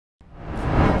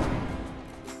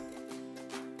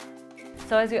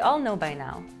So as we all know by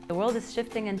now, the world is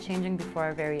shifting and changing before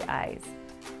our very eyes.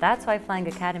 That's why Flying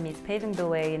Academy is paving the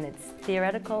way in its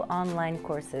theoretical online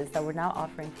courses that we're now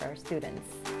offering for our students.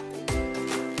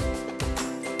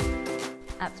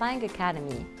 At Flying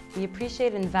Academy, we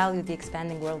appreciate and value the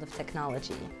expanding world of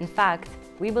technology. In fact,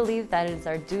 we believe that it is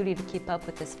our duty to keep up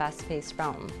with this fast-paced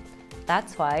realm.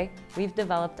 That's why we've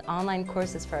developed online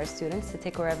courses for our students to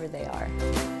take wherever they are.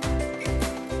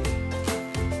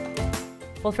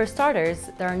 Well, for starters,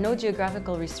 there are no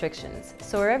geographical restrictions,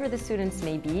 so wherever the students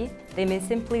may be, they may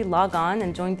simply log on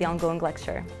and join the ongoing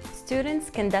lecture.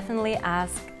 Students can definitely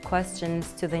ask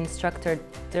questions to the instructor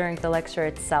during the lecture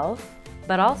itself,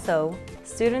 but also,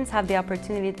 students have the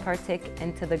opportunity to partake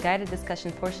into the guided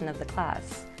discussion portion of the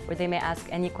class, where they may ask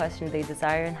any question they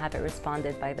desire and have it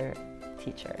responded by their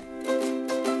teacher.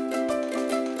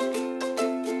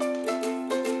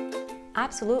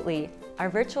 Absolutely. Our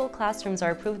virtual classrooms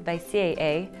are approved by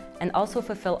CAA and also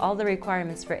fulfill all the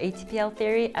requirements for ATPL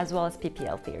theory as well as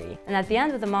PPL theory. And at the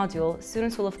end of the module,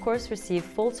 students will of course receive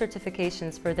full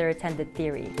certifications for their attended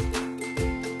theory.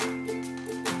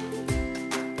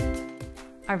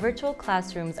 Our virtual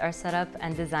classrooms are set up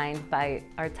and designed by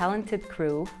our talented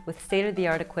crew with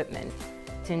state-of-the-art equipment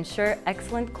to ensure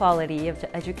excellent quality of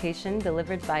education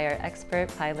delivered by our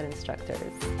expert pilot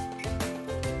instructors.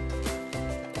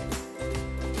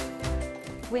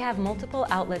 We have multiple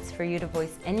outlets for you to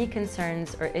voice any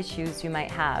concerns or issues you might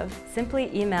have.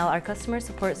 Simply email our customer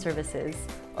support services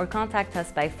or contact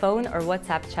us by phone or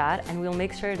WhatsApp chat and we'll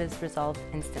make sure it is resolved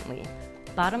instantly.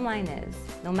 Bottom line is,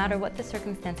 no matter what the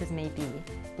circumstances may be,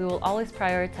 we will always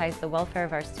prioritize the welfare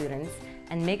of our students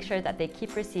and make sure that they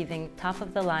keep receiving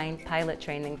top-of-the-line pilot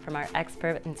training from our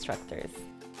expert instructors.